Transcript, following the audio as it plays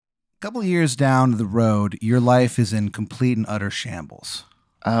couple of years down the road, your life is in complete and utter shambles.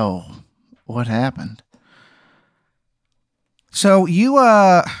 Oh, what happened? So you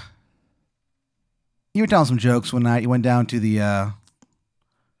were telling some jokes one night. You went down to the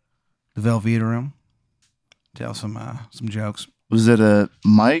Velveeta room, tell some jokes. Was it a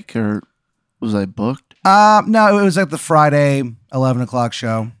mic or was I booked? No, it was at the Friday 11 o'clock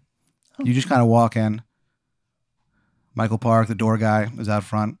show. You just kind of walk in. Michael Park, the door guy, is out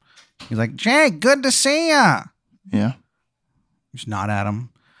front. He's like, Jake, good to see ya. Yeah. You just nod at him.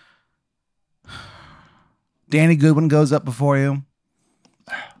 Danny Goodwin goes up before you.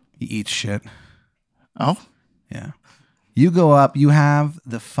 He eats shit. Oh? Yeah. You go up. You have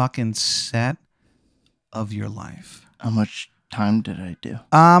the fucking set of your life. How much time did I do?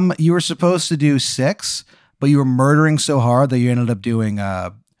 You were supposed to do 6, but you were murdering so hard that you ended up doing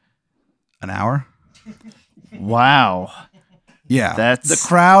an hour. Wow. Yeah. That's the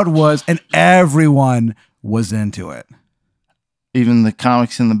crowd was, and everyone was into it. even the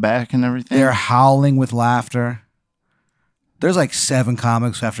comics in the back and everything. They're howling with laughter. There's like 7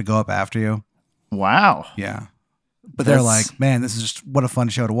 comics who have to go up after you. Wow. Yeah. But they're like, man, this is just what a fun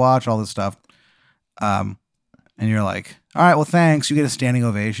show to watch, all this stuff. And you're like, all right, well, thanks. You get a standing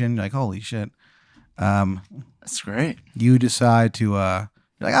ovation. You're like, holy shit. That's great. You decide to, you're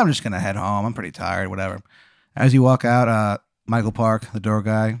like, I'm just going to head home. I'm pretty tired, whatever. As you walk out, Michael Park, the door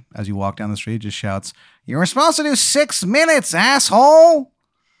guy, as you walk down the street, just shouts, you were supposed to do 6 minutes, asshole.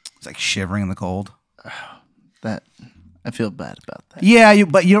 It's like shivering in the cold. That I feel bad about that. Yeah,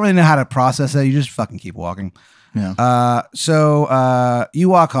 but you don't really know how to process it. You just fucking keep walking. Yeah. So you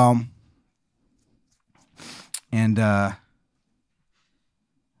walk home, and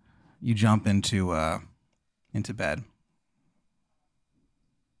you jump into bed.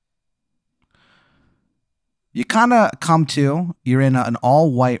 You kind of come to. You're in an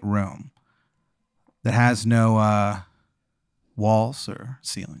all-white room that has no walls or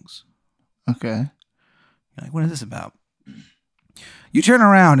ceilings. Okay. You're like, what is this about? You turn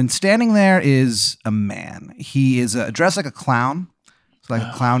around, and standing there is a man. He is dressed like a clown. It's like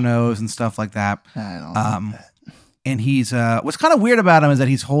a clown nose and stuff like that. I don't like that. And he's what's kind of weird about him is that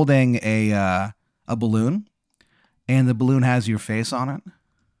he's holding a balloon, and the balloon has your face on it.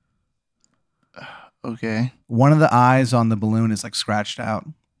 Okay. One of the eyes on the balloon is like scratched out.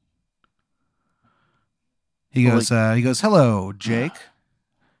 He goes, hello, Jake.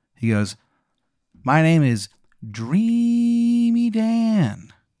 He goes, my name is Dreamy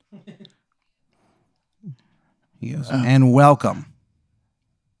Dan. He goes, and welcome.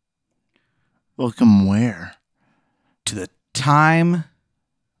 Welcome where? To the Time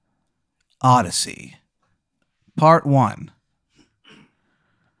Odyssey, Part 1.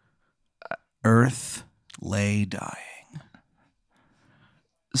 Earth lay dying.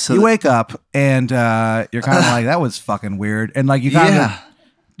 So you wake up and you're kind of like, that was fucking weird. And like you kind of,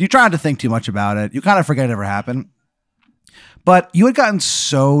 you try not to think too much about it. You kind of forget it ever happened. But you had gotten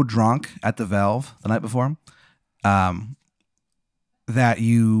so drunk at the Valve the night before that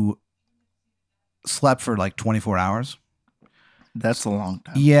you slept for like 24 hours. That's a long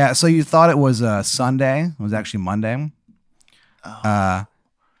time. Yeah. So you thought it was Sunday. It was actually Monday. Oh.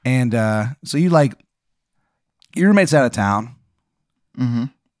 So you like, your roommate's out of town. Mm-hmm.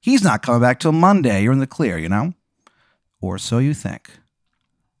 He's not coming back till Monday. You're in the clear, you know? Or so you think.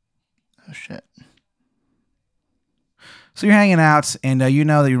 Oh, shit. So you're hanging out, and you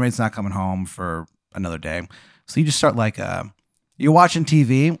know that your roommate's not coming home for another day. So you just start like, you're watching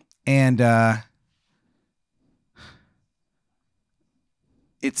TV, and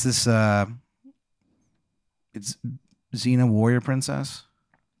it's this, it's Xena Warrior Princess.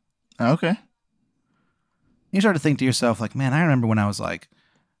 Okay. You start to think to yourself, like, man, I remember when I was like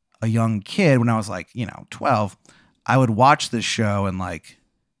a young kid, when I was like, 12, I would watch this show and like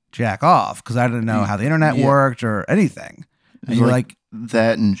jack off because I didn't know how the internet worked or anything. And you're like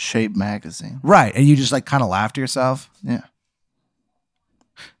that in Shape magazine. Right. And you just like kind of laugh to yourself. Yeah.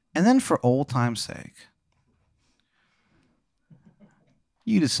 And then for old time's sake,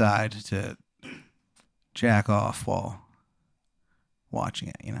 you decide to jack off while watching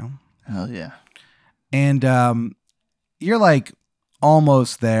it, you know? Hell yeah. And you're like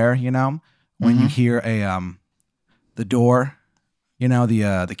almost there, you know, when you hear the door, you know,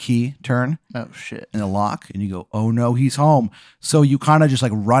 the key turn. Oh shit. In the lock, and you go, oh no, he's home. So you kind of just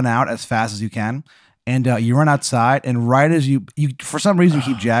like run out as fast as you can, and you run outside, and right as you for some reason you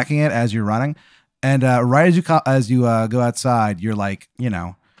keep jacking it as you're running, and right as you go outside, you're like,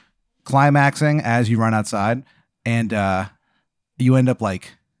 climaxing as you run outside, and you end up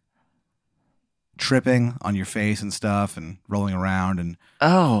like tripping on your face and stuff and rolling around. And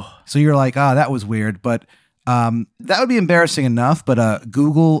Oh, so you're like, that was weird. But that would be embarrassing enough. But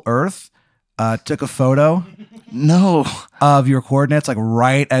Google Earth took a photo no. of your coordinates like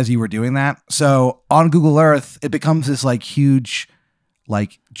right as you were doing that. So on Google Earth, it becomes this like huge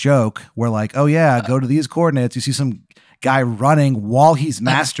like joke where like, oh yeah, go to these coordinates. You see some guy running while he's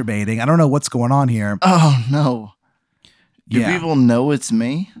masturbating. I don't know what's going on here. Oh, no. Do Yeah. people know it's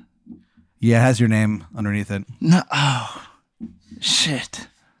me? Yeah, it has your name underneath it. No. Oh, shit.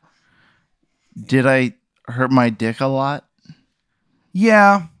 Did I hurt my dick a lot?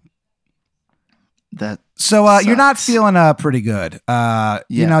 Yeah. That So you're not sucks. feeling pretty good.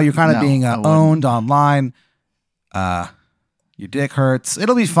 You know, you're kind of being I wouldn't. owned online. Your dick hurts.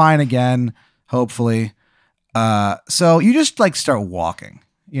 It'll be fine again, hopefully. So you just like start walking,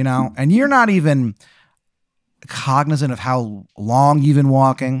 you know, and you're not even cognizant of how long you've been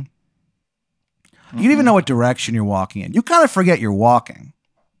walking. You don't even know what direction you're walking in. You kind of forget you're walking.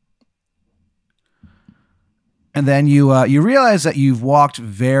 And then you realize that you've walked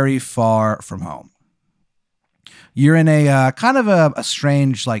very far from home. You're in a kind of a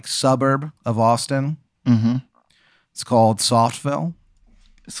strange like suburb of Austin. Mm-hmm. It's called Softville.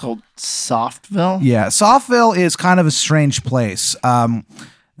 It's called Softville? Yeah, Softville is kind of a strange place.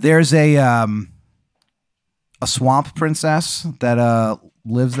 There's a swamp princess that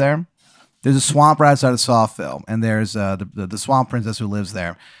lives there. There's a swamp right outside of Softville, and there's the swamp princess who lives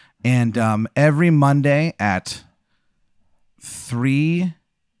there. And every Monday at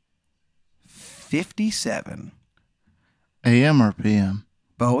 3:57, AM or PM?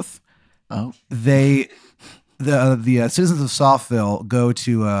 both, Oh. the citizens of Softville go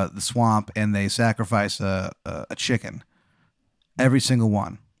to the swamp and they sacrifice a chicken, every single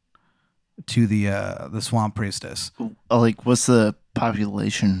one, to the swamp priestess. Like, what's the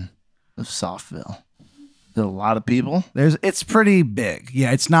population of Softville? Is it a lot of people? It's pretty big.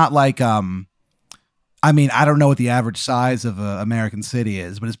 Yeah, it's not like I mean, I don't know what the average size of an American city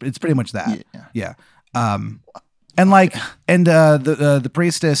is, but it's pretty much that. Yeah. And like, and the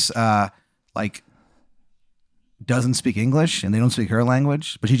priestess like doesn't speak English, and they don't speak her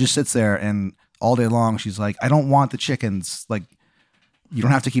language, but she just sits there and all day long she's like, I don't want the chickens. Like, you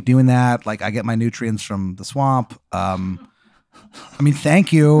don't have to keep doing that. Like, I get my nutrients from the swamp. I mean,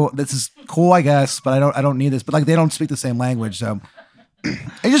 thank you. This is cool, I guess, but I don't need this. But like, they don't speak the same language, so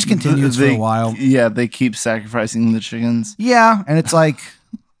it just continues for a while. Yeah, they keep sacrificing the chickens. Yeah, and it's like,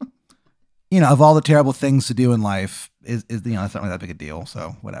 you know, of all the terrible things to do in life, is you know, it's not really that big a deal.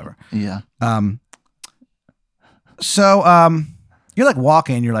 So whatever. Yeah. So you're like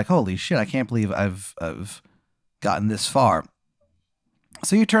walking, you're like, holy shit, I can't believe I've gotten this far.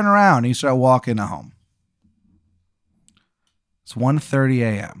 So you turn around and you start walking home. It's 1:30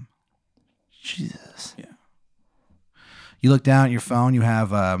 a.m. Jesus. Yeah. You look down at your phone, you have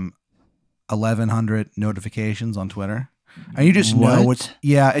 1,100 notifications on Twitter. And you just know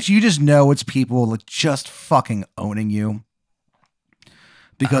you just know it's people like just fucking owning you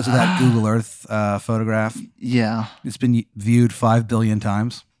because of that Google Earth photograph. Yeah. It's been viewed 5 billion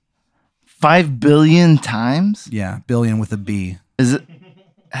times. 5 billion times? Yeah, billion with a B.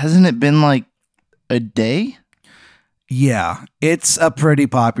 Hasn't it been like a day? Yeah, it's a pretty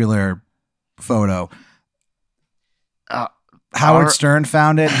popular photo. Howard Stern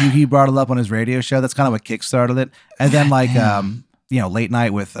found it. He brought it up on his radio show. That's kind of what kickstarted it. And then like, you know, Late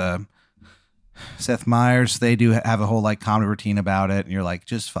Night with Seth Meyers, they do have a whole like comedy routine about it. And you're like,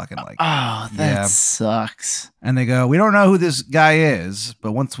 just fucking like, oh, that sucks. And they go, we don't know who this guy is,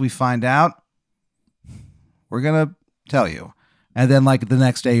 but once we find out, we're going to tell you. And then like the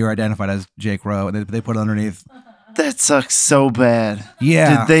next day you're identified as Jake Rowe, and they put it underneath. That sucks so bad.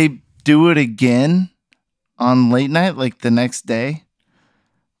 Yeah. Did they do it again on Late Night, like the next day?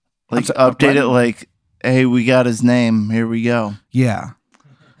 Like update it like, hey, we got his name. Here we go. Yeah.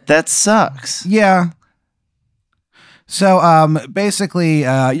 That sucks. Yeah. So basically,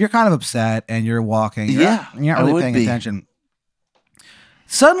 you're kind of upset and you're walking. You're not really paying attention.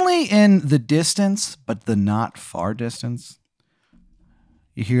 Suddenly in the distance, but the not far distance,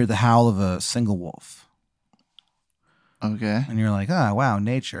 you hear the howl of a single wolf. Okay. And you're like, oh, wow,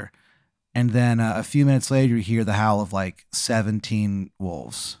 nature. And then a few minutes later, you hear the howl of like 17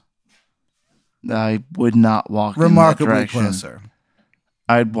 wolves. I would not walk remarkably in that direction. Closer.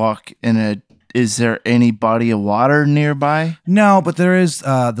 I'd walk in a... Is there any body of water nearby? No, but there is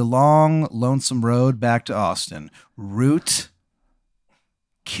the long, lonesome road back to Austin. Route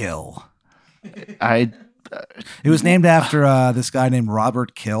Kill. I... It was named after this guy named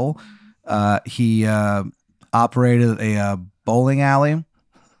Robert Kill. He operated a bowling alley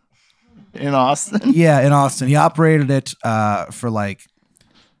In Austin? Yeah, in Austin. He operated it for like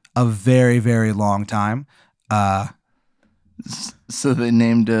a very, very long time. So they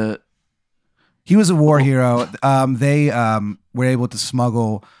named He was a war hero. They were able to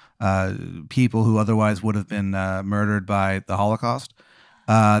smuggle people who otherwise would have been murdered by the Holocaust.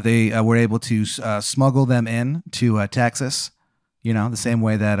 They were able to smuggle them in to Texas, the same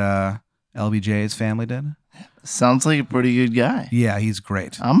way that LBJ's family did. Sounds like a pretty good guy. Yeah, he's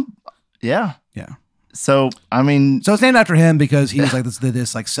great. Yeah. Yeah. So, I mean... So it's named after him because he was like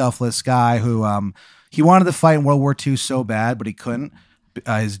this like selfless guy who he wanted to fight in World War II so bad, but he couldn't.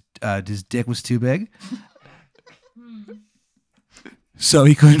 His dick was too big. So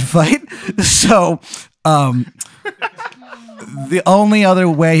he couldn't fight. So the only other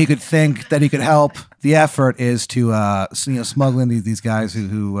way he could think that he could help the effort is to smuggle in these guys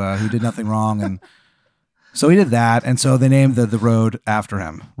who did nothing wrong, and so he did that, and so they named the road after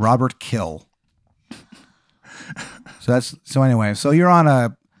him, Robert Kill. So anyway, so you're on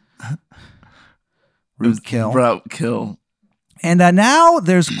a route kill, and now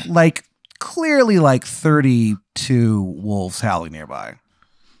there's like clearly like 32 wolves howling nearby.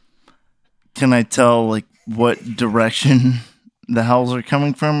 Can I tell like what direction the howls are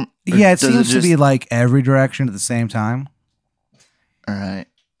coming from? Yeah, it seems to be like every direction at the same time. All right.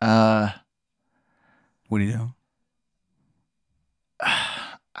 What do you do?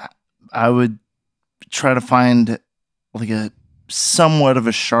 I would try to find like a somewhat of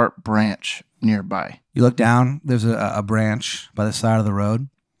a sharp branch nearby. You look down. There's a branch by the side of the road.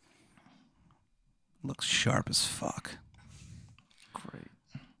 Looks sharp as fuck. Great.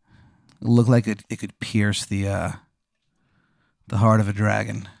 It looked like it could pierce the heart of a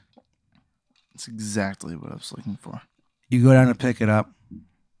dragon. That's exactly what I was looking for. You go down to pick it up.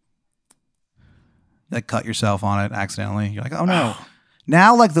 Like cut yourself on it accidentally. You're like, oh no.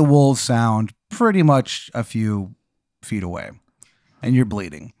 Now like the wolves sound pretty much a few feet away, and you're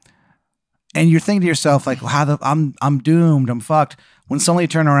bleeding. And you're thinking to yourself, like, I'm doomed, I'm fucked. When suddenly you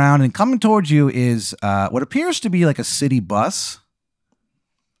turn around and coming towards you is what appears to be like a city bus.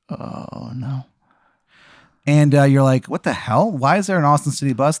 Oh, no. And you're like, what the hell? Why is there an Austin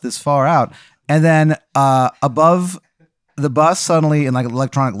City bus this far out? And then above the bus, suddenly in like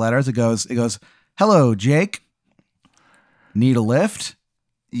electronic letters, it goes, hello, Jake. Need a lift?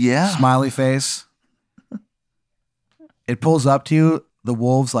 Yeah. Smiley face. It pulls up to you. The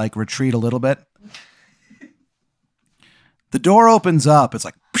wolves like retreat a little bit. The door opens up. It's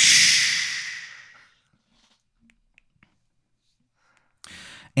like, psh.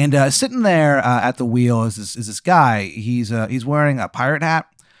 And sitting there at the wheel is this guy. He's wearing a pirate hat.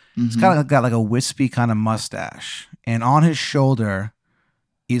 Mm-hmm. He's kind of got like a wispy kind of mustache, and on his shoulder,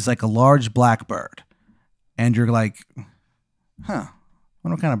 he's like a large black bird. And you're like, huh? I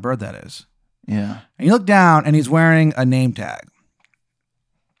wonder what kind of bird that is. Yeah. And you look down, and he's wearing a name tag.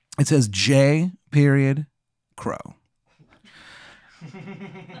 It says J. Crow.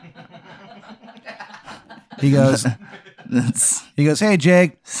 He goes, hey,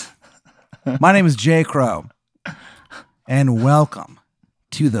 Jake, my name is J. Crow, and welcome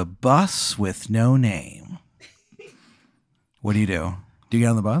to the bus with no name. What do you do? Do you get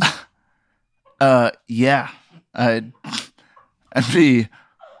on the bus? Yeah. I'd be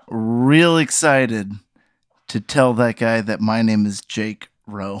real excited to tell that guy that my name is Jake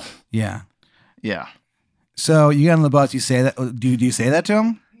Rowe. Yeah. Yeah. So you get on the bus, you say that. Do you say that to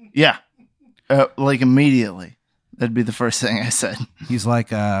him? Yeah. Like immediately. That'd be the first thing I said. He's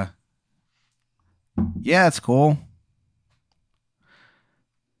like, yeah, it's cool.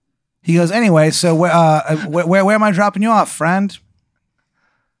 He goes, anyway, so where am I dropping you off, friend?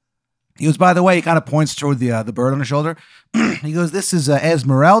 He goes, by the way, he kind of points toward the bird on his shoulder. He goes, this is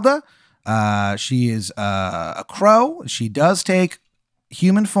Esmeralda. She is a crow. She does take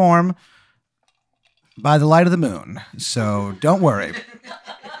human form by the light of the moon. So don't worry.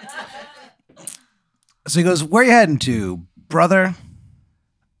 So he goes, where are you heading to, brother?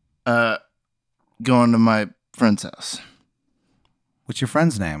 Going to my friend's house. What's your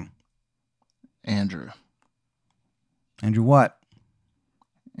friend's name? Andrew. Andrew what?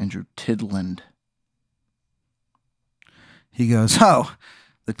 Andrew Tidland. He goes, oh,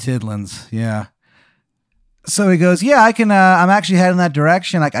 the Tidlands, yeah. So he goes, yeah, I can, I'm actually heading that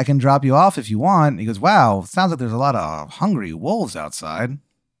direction. I can drop you off if you want. He goes, wow, sounds like there's a lot of hungry wolves outside.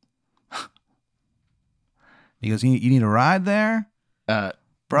 He goes, you need a ride there?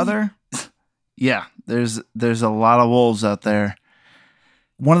 Brother? Yeah, there's a lot of wolves out there.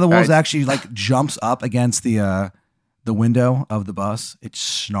 One of the wolves actually like jumps up against the window of the bus. It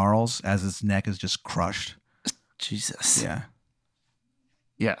snarls as its neck is just crushed. Jesus. Yeah.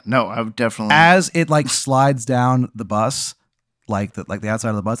 Yeah, no, I would definitely. As it like slides down the bus, like the outside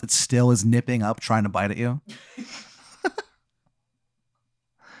of the bus, it still is nipping up, trying to bite at you.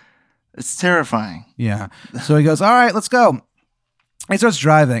 It's terrifying. Yeah. So he goes, all right, let's go. He starts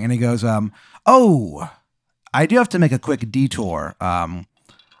driving and he goes, oh, I do have to make a quick detour.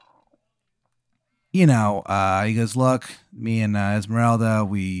 He goes, look, me and Esmeralda,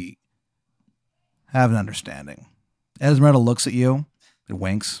 we have an understanding. Esmeralda looks at you and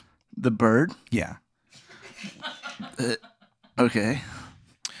winks. The bird? Yeah. Okay.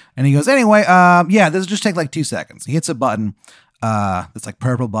 And he goes, anyway, this will just take like 2 seconds. He hits a button. It's like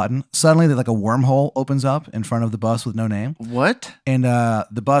purple button. Suddenly, like a wormhole opens up in front of the bus with no name. What? And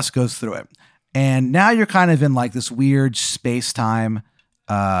the bus goes through it. And now you're kind of in like this weird space-time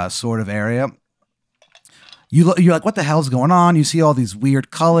sort of area. You're like, what the hell's going on? You see all these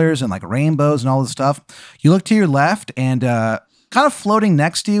weird colors and like rainbows and all this stuff. You look to your left, and kind of floating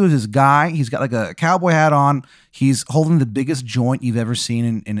next to you is this guy. He's got like a cowboy hat on. He's holding the biggest joint you've ever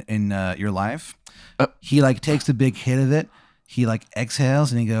seen in your life. He like takes a big hit of it. He like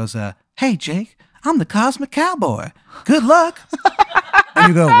exhales and he goes, hey, Jake, I'm the Cosmic Cowboy. Good luck. And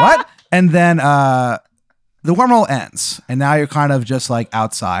you go, what? And then the wormhole ends. And now you're kind of just like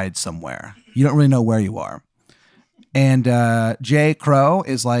outside somewhere. You don't really know where you are. And Jay Crow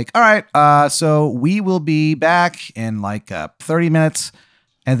is like, all right, so we will be back in like 30 minutes.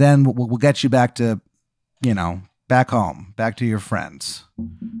 And then we'll get you back to, back home, back to your friends.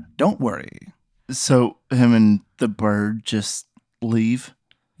 Don't worry. So him and the bird just leave?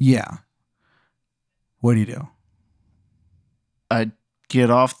 Yeah. What do? I'd get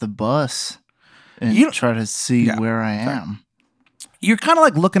off the bus and try to see where I am. You're kind of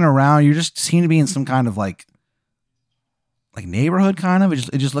like looking around. You just seem to be in some kind of like neighborhood kind of.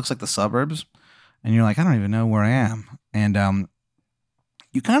 It just looks like the suburbs. And you're like, I don't even know where I am. And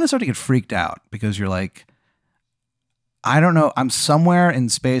you kind of start to get freaked out because you're like, I don't know. I'm somewhere in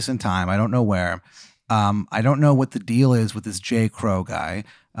space and time. I don't know where. I don't know what the deal is with this J. Crow guy.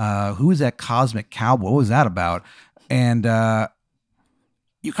 Who is that Cosmic Cowboy? What was that about? And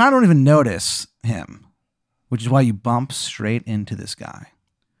you kind of don't even notice him, which is why you bump straight into this guy.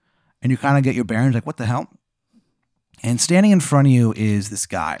 And you kind of get your bearings like, what the hell? And standing in front of you is this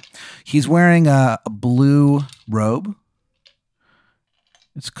guy. He's wearing a blue robe.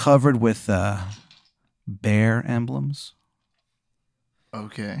 It's covered with bear emblems.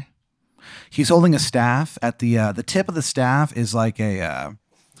 Okay. He's holding a staff. At the tip of the staff is like a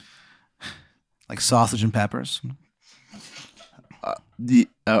like sausage and peppers.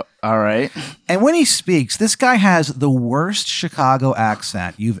 All right. And when he speaks, this guy has the worst Chicago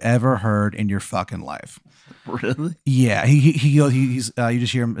accent you've ever heard in your fucking life. Really? Yeah. He goes. He's you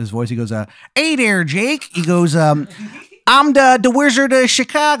just hear his voice. He goes, "Hey there, Jake." He goes, "I'm the Wizard of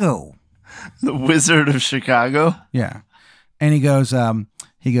Chicago." The Wizard of Chicago? Yeah. And he goes,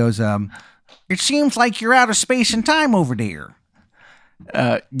 "It seems like you're out of space and time over there."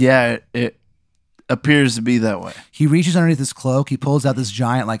 Yeah, it appears to be that way. He reaches underneath his cloak. He pulls out this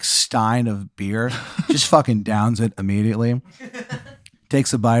giant like stein of beer, just fucking downs it immediately.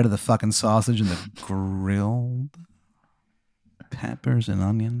 Takes a bite of the fucking sausage and the grilled peppers and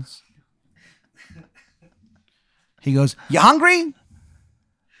onions. He goes, "You hungry?"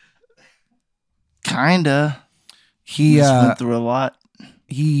 Kinda. He just went through a lot.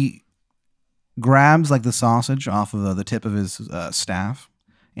 He grabs like the sausage off of the tip of his staff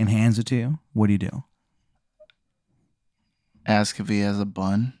and hands it to you. What do? Ask if he has a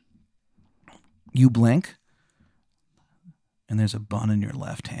bun. You blink, and there's a bun in your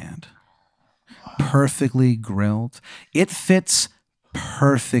left hand. Perfectly grilled. It fits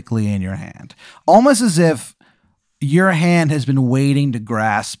perfectly in your hand. Almost as if your hand has been waiting to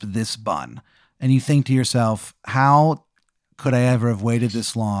grasp this bun. And you think to yourself, how could I ever have waited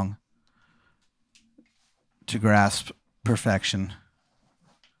this long to grasp perfection?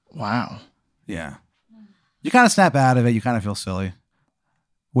 Wow. Yeah. You kind of snap out of it. You kind of feel silly.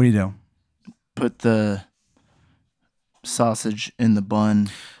 What do? Put the sausage in the bun.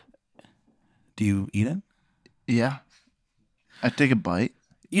 Do you eat it? Yeah. I take a bite.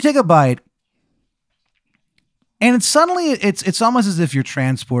 You take a bite. And it's almost as if you're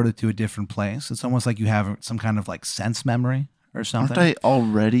transported to a different place. It's almost like you have some kind of like sense memory or something. Aren't I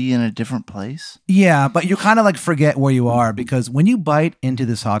already in a different place? Yeah, but you kind of like forget where you are because when you bite into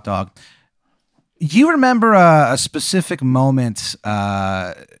this hot dog, you remember a specific moment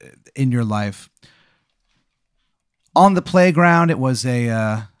in your life. On the playground, it was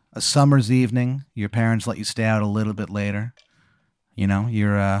a summer's evening. Your parents let you stay out a little bit later.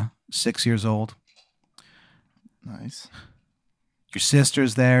 You're 6 years old. Nice. Your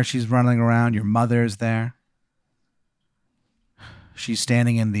sister's there. She's running around. Your mother's there. She's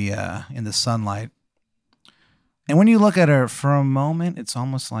standing in the sunlight. And when you look at her for a moment, it's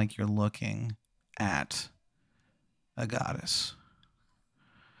almost like you're looking at a goddess.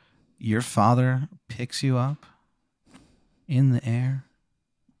 Your father picks you up in the air.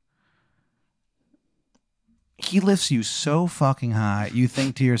 He lifts you so fucking high, you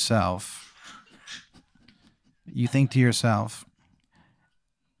think to yourself,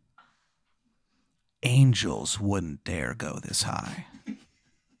 angels wouldn't dare go this high.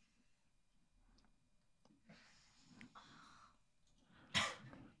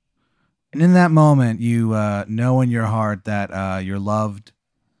 And in that moment, you know in your heart that you're loved.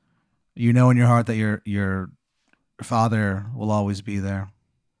 You know in your heart that your father will always be there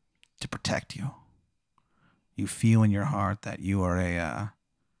to protect you. You feel in your heart that you are a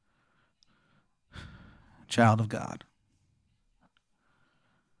child of God.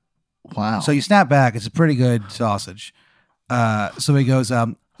 Wow. So you snap back. It's a pretty good sausage. So he goes,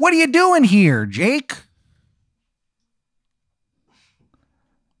 what are you doing here, Jake?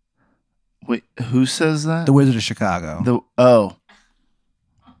 Wait, who says that? The Wizard of Chicago.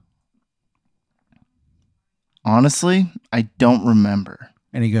 Honestly, I don't remember.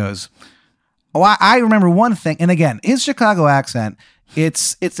 And he goes, oh, I remember one thing. And again, his Chicago accent,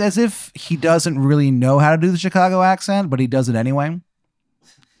 it's as if he doesn't really know how to do the Chicago accent, but he does it anyway.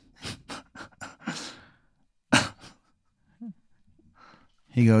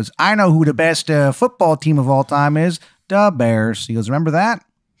 He goes, I know who the best football team of all time is, the Bears. He goes, remember that?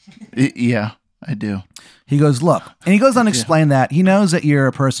 Yeah, I do. He goes, look, and he goes on to explain that he knows that you're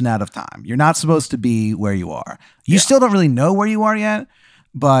a person out of time. You're not supposed to be where you are. You still don't really know where you are yet,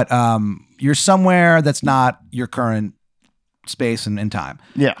 but you're somewhere that's not your current space and time.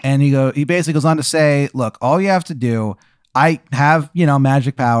 Yeah. And he basically goes on to say, look, all you have to do, I have,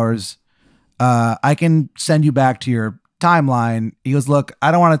 magic powers. I can send you back to your timeline. He goes, look,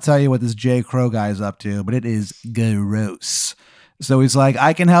 I don't want to tell you what this J. Crow guy is up to, but it is gross. So he's like,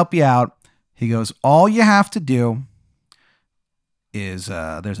 I can help you out. He goes, all you have to do is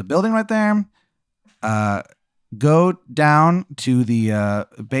there's a building right there. Go down to the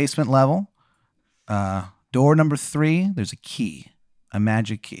basement level. Door number 3, there's a key, a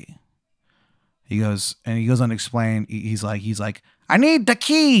magic key. He goes on to explain. He's like, I need the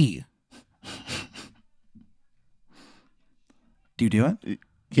key. Do you do it?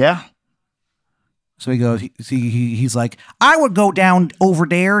 Yeah. So he goes, he's like, I would go down over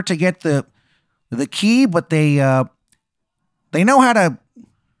there to get the key, but they know how to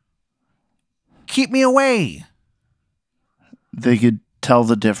keep me away. They could tell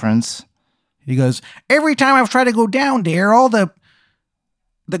the difference. He goes, every time I've tried to go down there, all the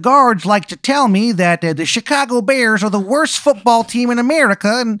guards like to tell me that the Chicago Bears are the worst football team in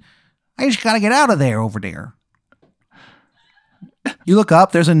America, and I just got to get out of there over there. You look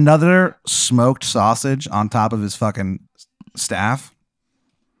up, there's another smoked sausage on top of his fucking staff.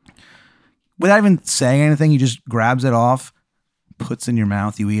 Without even saying anything, he just grabs it off, puts it in your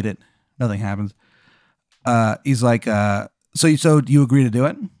mouth, you eat it. Nothing happens. He's like, so do you agree to do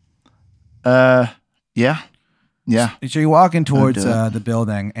it? Yeah. So you're walking towards the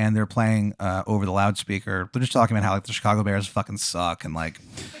building, and they're playing over the loudspeaker. They're just talking about how like the Chicago Bears fucking suck, and like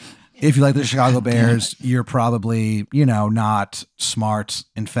if you like the Chicago Bears, you're probably not smart.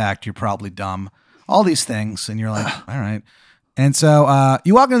 In fact, you're probably dumb. All these things, and you're like, all right. And so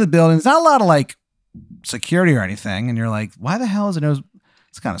you walk into the building. There's not a lot of like security or anything, and you're like, why the hell is it?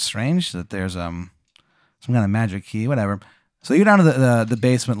 It's kind of strange that there's some kind of magic key, whatever. So you're down to the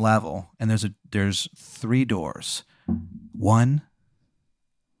basement level, and there's 3 doors. 1,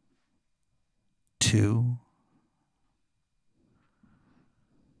 2,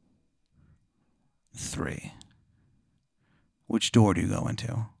 3. Which door do you go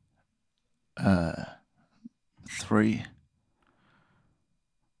into? 3.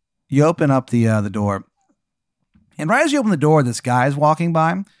 You open up the door, and right as you open the door, this guy is walking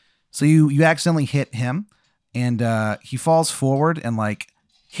by. So you accidentally hit him, and he falls forward and like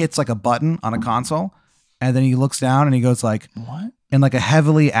hits like a button on a console, and then he looks down and he goes like, what? In like a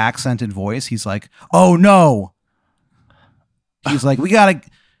heavily accented voice, he's like, oh no. He's like, we gotta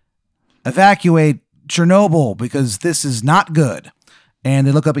evacuate Chernobyl because this is not good. And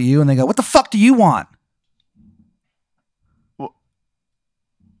they look up at you and they go, what the fuck do you want?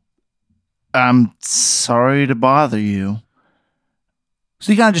 I'm sorry to bother you.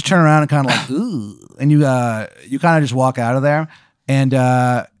 So you kind of just turn around and kind of like, ooh, and you kind of just walk out of there, and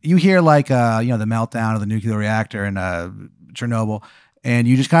you hear like the meltdown of the nuclear reactor in Chernobyl, And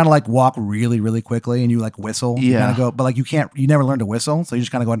you just kind of like walk really, really quickly, and you like whistle. You kind Yeah. of go, but like you never learn to whistle, so you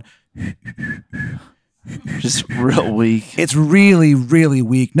just kind of going. Just real weak. It's really, really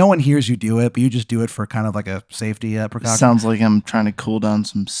weak. No one hears you do it, but you just do it for kind of like a safety precaution. Sounds like I'm trying to cool down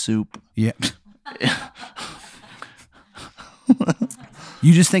some soup. Yeah.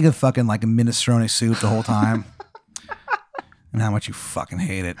 You just think of fucking like a minestrone soup the whole time, and how much you fucking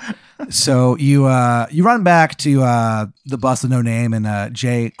hate it. So you run back to the bus with no name, and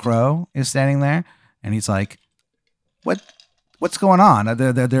Jay Crow is standing there, and he's like, What's going on?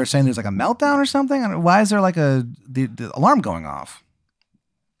 They're saying there's like a meltdown or something. Why is there like the alarm going off?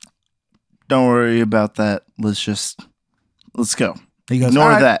 Don't worry about that. Let's go. He goes, Ignore "All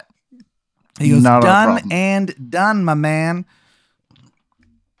right." that. He goes, Not our done problem. and done, my man.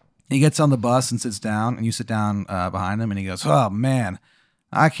 He gets on the bus and sits down, and you sit down behind him, and he goes, "Oh man,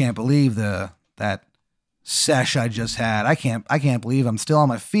 I can't believe that sesh I just had. I can't believe I'm still on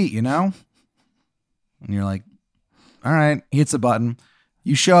my feet, you know?" And you're like, "All right." He hits the button.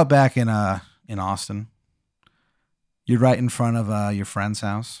 You show up back in Austin. You're right in front of your friend's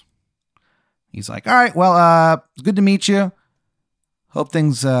house. He's like, "All right, well, it's good to meet you. Hope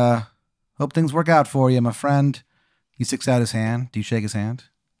things work out for you, my friend." He sticks out his hand. Do you shake his hand?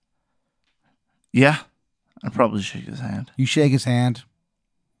 Yeah. I'd probably shake his hand. You shake his hand.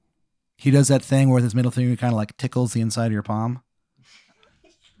 He does that thing where his middle finger kind of like tickles the inside of your palm.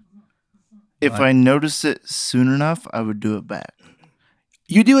 If I noticed it soon enough, I would do it back.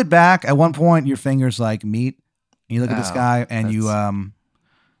 You do it back. At one point, your fingers like meet. You look at this guy, and you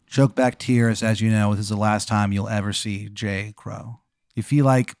choke back tears as you know this is the last time you'll ever see Jay Crow. You feel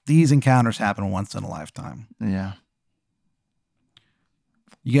like these encounters happen once in a lifetime. Yeah.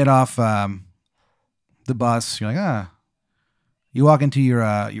 You get off the bus. You're like, You walk into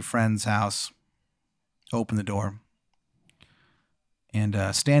your friend's house, open the door, and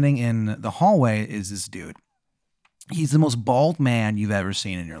standing in the hallway is this dude. He's the most bald man you've ever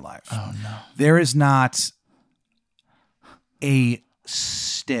seen in your life. Oh, no. There is not a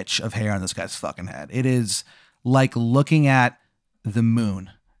stitch of hair on this guy's fucking head. It is like looking at the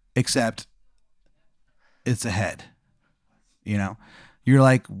moon, except it's a head. You know? You're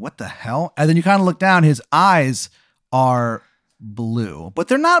like, what the hell? And then you kind of look down. His eyes are blue, but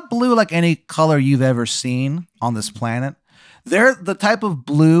they're not blue like any color you've ever seen on this planet. They're the type of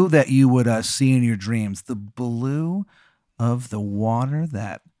blue that you would see in your dreams. The blue of the water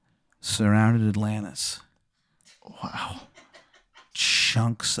that surrounded Atlantis. Wow.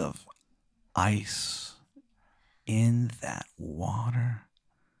 Chunks of ice in that water.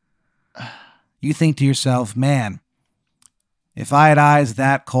 You think to yourself, man, if I had eyes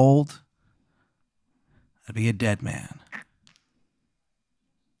that cold, I'd be a dead man.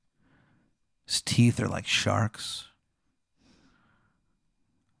 His teeth are like sharks.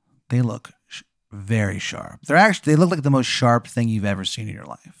 They look very sharp. They look like the most sharp thing you've ever seen in your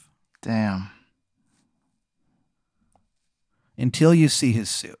life. Damn. Until you see his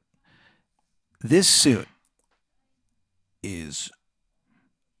suit. This suit is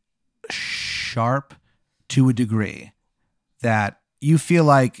sharp to a degree that you feel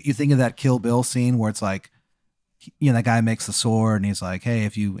like you think of that Kill Bill scene where it's like, you know, that guy makes the sword and he's like, hey,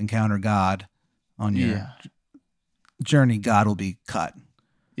 if you encounter God on your journey, God will be cut.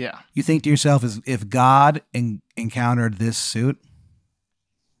 Yeah. You think to yourself, if God encountered this suit,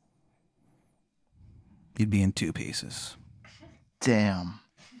 he'd be in two pieces. Damn.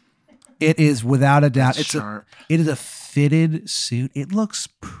 It is without a doubt. That's sharp. It is a fitted suit. It looks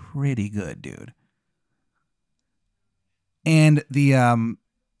pretty good, dude. And the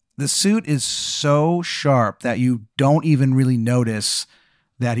suit is so sharp that you don't even really notice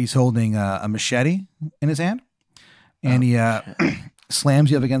that he's holding a machete in his hand, and he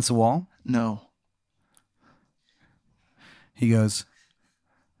slams you up against the wall. No. He goes,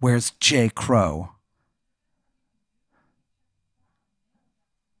 "Where's Jay Crow?"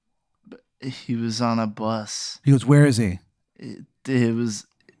 He was on a bus. He goes, "Where is he?" That's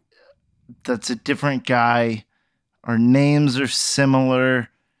a different guy. Our names are similar.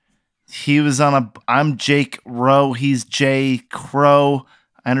 I'm Jake Rowe. He's Jay Crow.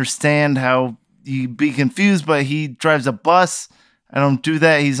 I understand how you'd be confused, but he drives a bus. I don't do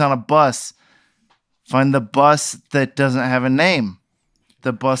that. He's on a bus. Find the bus that doesn't have a name.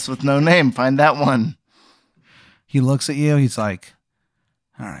 The bus with no name. Find that one. He looks at you. He's like,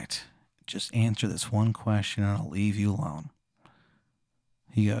 "All right, just answer this one question and I'll leave you alone."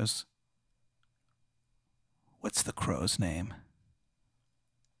 He goes, "What's the crow's name?"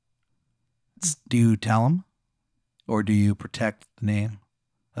 Do you tell him? Or do you protect the name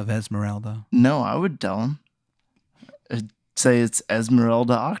of Esmeralda? No, I would tell him. say it's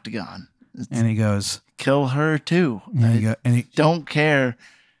Esmeralda Octagon. And he goes, Kill her too. and he Don't care.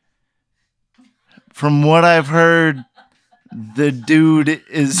 From what I've heard, the dude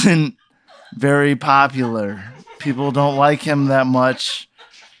isn't very popular. People don't like him that much.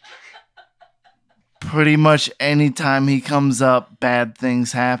 Pretty much anytime he comes up, bad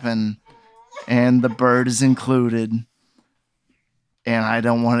things happen. And the bird is included. And I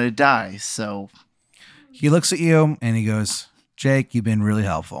don't want to die, so... He looks at you and he goes, Jake, you've been really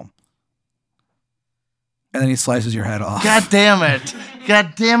helpful. And then he slices your head off. God damn it.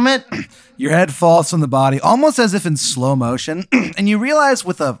 God damn it. Your head falls from the body, almost as if in slow motion. And you realize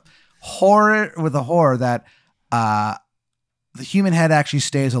with a horror that the human head actually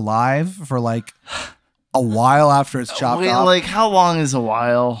stays alive for like a while after it's chopped off. Like how long is a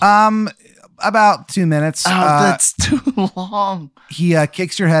while? About 2 minutes. Oh, that's too long. He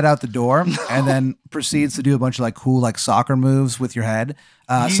kicks your head out the door and then proceeds to do a bunch of like cool like soccer moves with your head.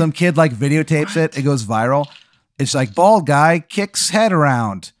 Some kid like videotapes it. It goes viral. It's like bald guy kicks head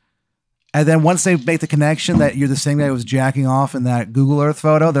around. And then once they make the connection that you're the same guy who was jacking off in that Google Earth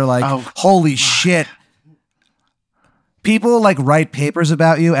photo, they're like, holy shit. People like write papers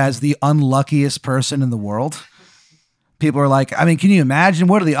about you as the unluckiest person in the world. People are like, I mean, can you imagine?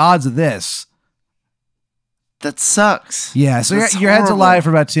 What are the odds of this? That sucks. Yeah, so your head's alive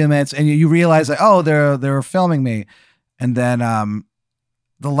for about 2 minutes, and you realize that they're filming me, and then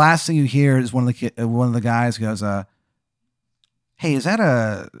the last thing you hear is one of the guys goes, "Hey, is that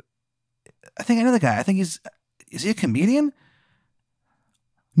a? I think I know the guy. I think is he a comedian?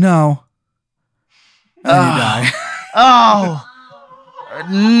 No." And then you die. Oh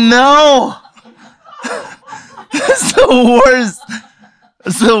no! That's the worst.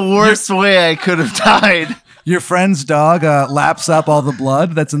 That's the worst way I could have died. Your friend's dog laps up all the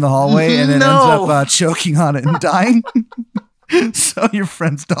blood that's in the hallway and then ends up choking on it and dying. So your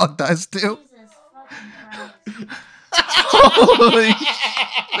friend's dog dies too. Holy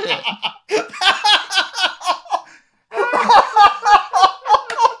shit.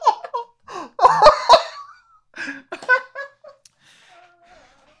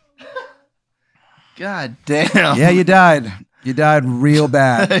 God damn. Yeah, you died. You died real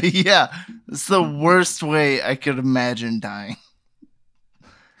bad. Yeah. It's the worst way I could imagine dying.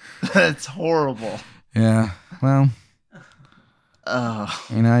 That's horrible. Yeah. Well, Oh,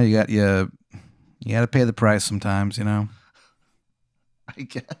 you know, you got to pay the price sometimes, you know. I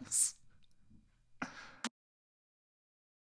guess.